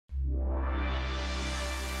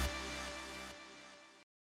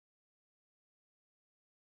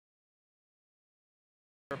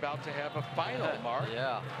We're about to have a final, Mark.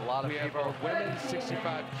 Yeah, a lot of we people. have our women's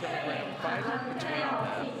 65-kilogram final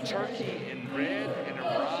between Turkey in red and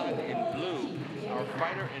Iran in blue. Our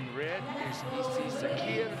fighter in red is Ece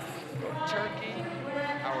CAKIR from Turkey.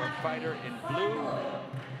 Our fighter in blue,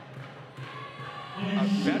 a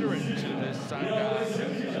veteran to this Sanda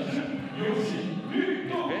event,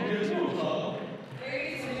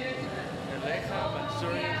 Elaheh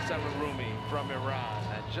MANSORYAN SAMIROUMI from Iran.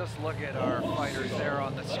 And just look at our fighters there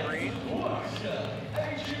on the screen.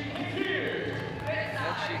 Ece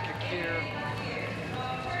CAKIR.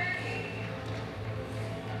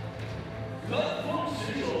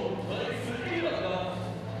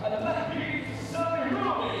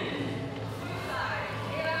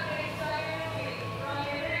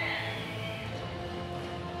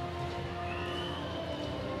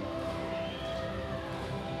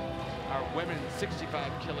 Our women's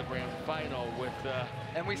 65-kilogram final with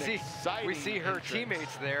and we see her entrance.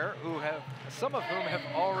 teammates there, some of whom have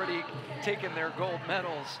already taken their gold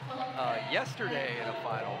medals yesterday in a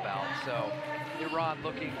final bout. So Iran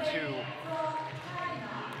looking to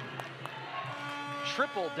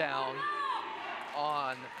triple down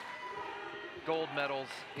on gold medals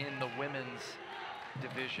in the women's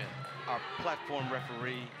division. Our platform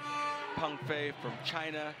referee, Peng Fei from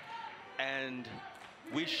China, and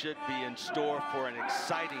we should be in store for an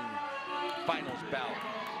exciting finals bout.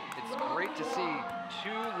 It's great to see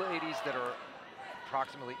two ladies that are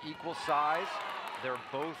approximately equal size. They're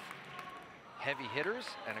both heavy hitters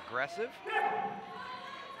and aggressive.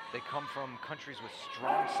 They come from countries with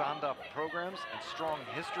strong Sanda programs and strong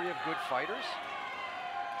history of good fighters.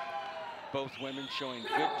 Both women showing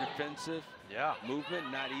good defensive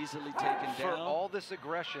movement, not easily taken down. For all this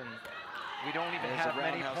aggression, we don't even have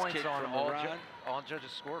many points on all judges'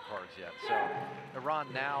 scorecards yet. So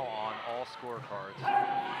Iran now on all scorecards.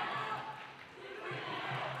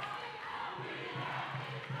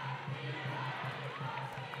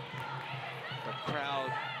 The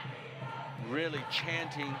crowd really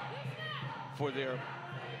chanting for their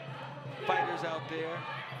fighters out there.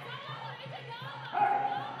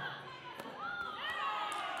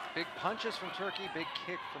 Big punches from Turkey, big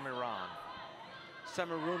kick from Iran.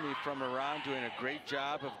 Samiroumi from Iran doing a great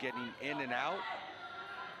job of getting in and out.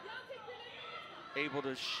 Able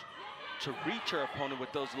to reach her opponent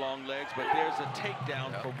with those long legs, but there's a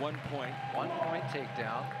takedown for 1 point. 1 point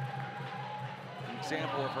takedown. An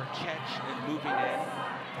example of her catch and moving in.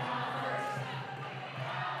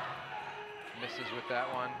 Misses with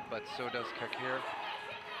that one, but so does CAKIR.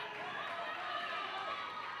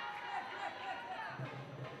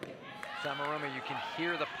 Samiroumi, you can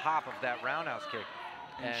hear the pop of that roundhouse kick.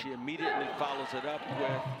 And she immediately follows it up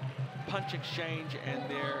with punch exchange, and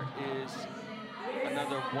there is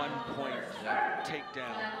another 1 point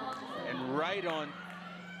takedown. And right on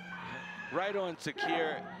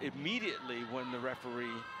CAKIR immediately when the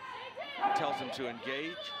referee tells him to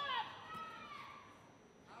engage.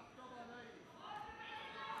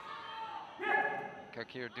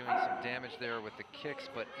 CAKIR doing some damage there with the kicks,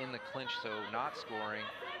 but in the clinch, so not scoring.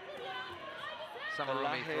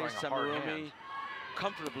 Samiroumi throwing a hard hand.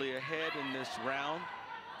 Comfortably ahead in this round.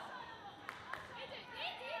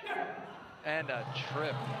 And a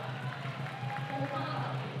trip.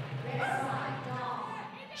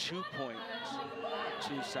 2 points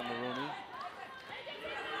to Samiroumi.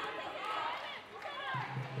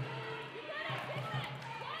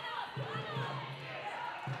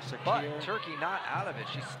 But Turkey not out of it.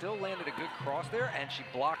 She still landed a good cross there, and she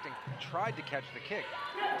blocked and tried to catch the kick.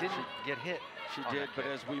 Didn't get hit. She did, but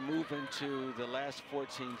as we move into the last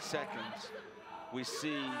 14 seconds, we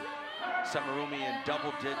see Samiroumi in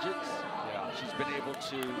double digits. Yeah. She's been able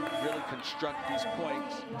to really construct these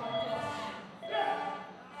points.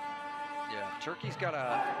 Yeah, Turkey's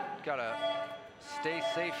gotta stay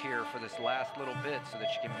safe here for this last little bit so that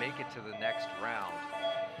she can make it to the next round.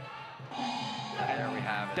 And there we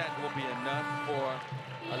have it. That will be enough for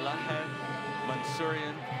Elaheh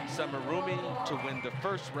MANSORYAN SAMIROUMI to win the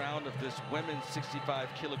first round of this women's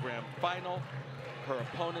 65-kilogram final. Her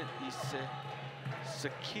opponent, Ece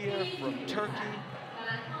CAKIR from Turkey.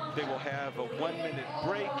 They will have a 1-minute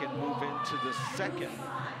break and move into the second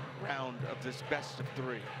round of this best-of-3.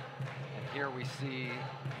 And here we see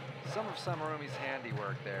some of Samiroumi's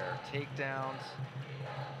handiwork there. Takedowns,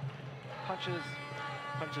 punches.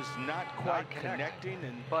 Punches not quite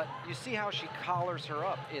connecting, but you see how she collars her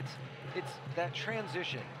up. It's that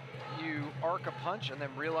transition. You arc a punch and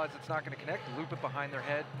then realize it's not going to connect, loop it behind their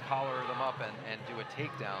head, collar them up, and do a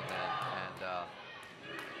takedown then. And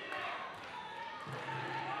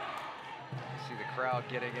see the crowd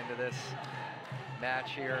getting into this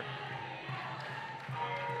match here.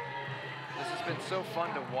 just been so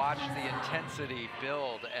fun to watch the intensity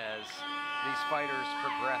build as these fighters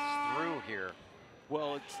progress through here.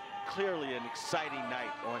 Well, it's clearly an exciting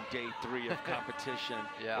night on day 3 of competition.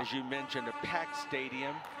 Yeah. As you mentioned, a packed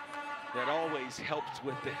stadium that always helps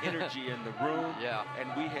with the energy in the room. Yeah. And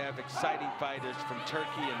we have exciting fighters from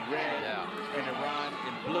Turkey in red and Iran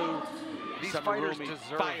in blue. These fighters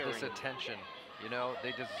deserve this attention. You know,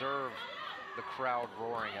 they deserve the crowd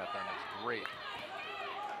roaring at them. It's great.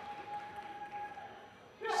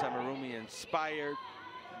 Samiroumi inspired,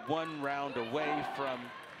 1 round away from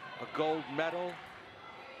a gold medal.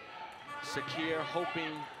 Cakir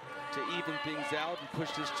hoping to even things out and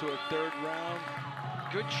push this to a 3rd round.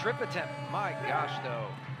 Good trip attempt. My gosh, though.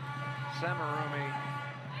 Samiroumi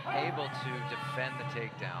able to defend the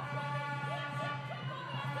takedown.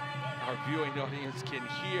 Our viewing audience can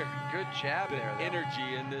hear good jab the there,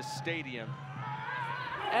 energy in this stadium.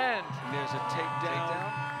 And there's a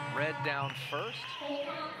takedown. Red down first.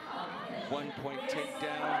 1 point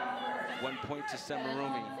takedown. 1 point to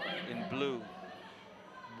Samiroumi in blue.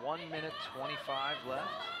 1 minute 25 left.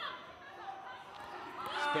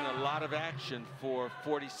 It's been a lot of action for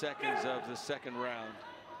 40 seconds of the 2nd round.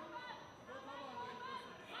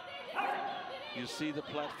 You see the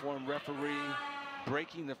platform referee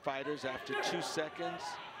breaking the fighters after 2 seconds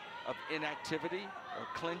of inactivity or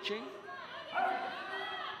clinching.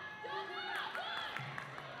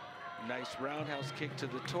 Nice roundhouse kick to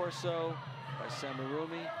the torso by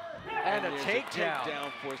Samiroumi. And a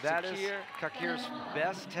takedown. For that Cakir. is Cakir's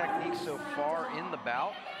best technique so far in the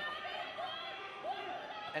bout.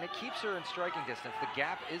 And it keeps her in striking distance. The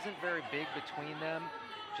gap isn't very big between them,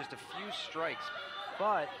 just a few strikes.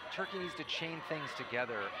 But Turkey needs to chain things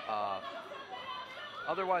together.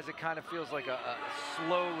 Otherwise, it kind of feels like a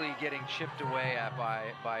slowly getting chipped away at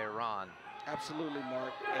by Iran. Absolutely,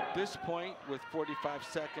 Mark. At this point, with 45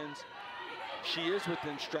 seconds, she is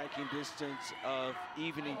within striking distance of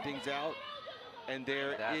evening things out. And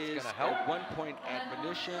there is a 1 point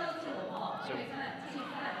admonition. So,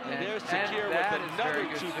 and there's Cakir with another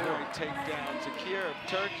 2 point takedown. Cakir of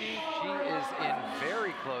Turkey. She is in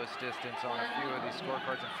very close distance on a few of these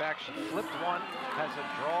scorecards. In fact, she flipped 1, has a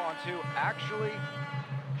draw on 2. Actually,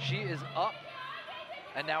 she is up,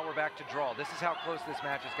 and now we're back to draw. This is how close this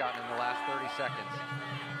match has gotten in the last 30 seconds.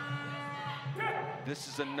 This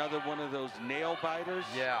is another one of those nail biters.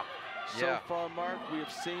 Yeah. So far, Mark, we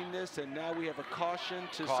have seen this, and now we have a caution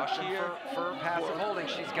to Caution Cakir for passive holding.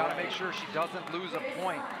 She's got to make sure she doesn't lose a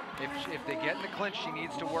point. If they get in the clinch, she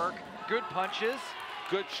needs to work. Good punches.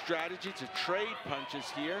 Good strategy to trade punches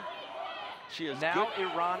here. She has now good,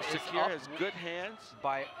 Iran is Cakir up has good hands.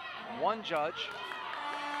 By 1 judge.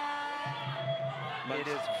 It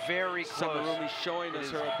is very close. Samiroumi showing us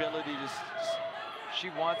her ability to. She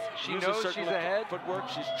knows she's ahead. Footwork.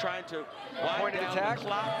 She's trying to wind down attack. The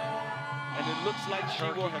clock, and it looks like she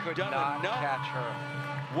will have done enough. Catch her.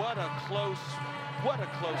 What a close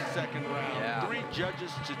 2nd round. Yeah. 3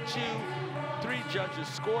 judges to 2. 3 judges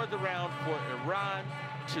scored the round for Iran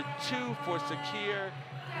to 2 for Cakir.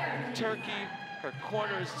 Turkey, her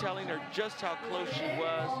corner is telling her just how close she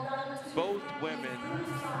was. Both women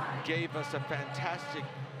gave us a fantastic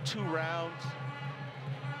 2 rounds.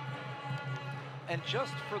 And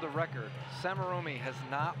just for the record, Samiroumi has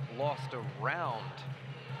not lost a round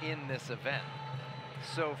in this event.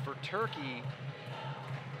 So for Turkey,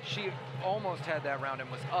 she almost had that round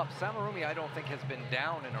and was up. Samiroumi, I don't think, has been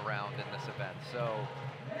down in a round in this event. So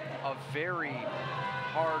a very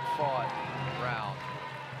hard-fought round.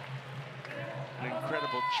 An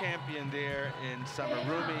incredible champion there in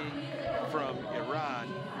Samiroumi from Iran.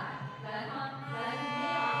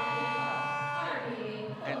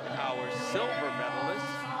 And our silver medalist,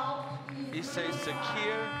 Ece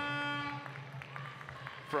Cakir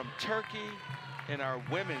from Turkey in our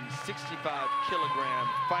women's 65 kilogram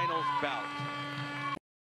finals bout.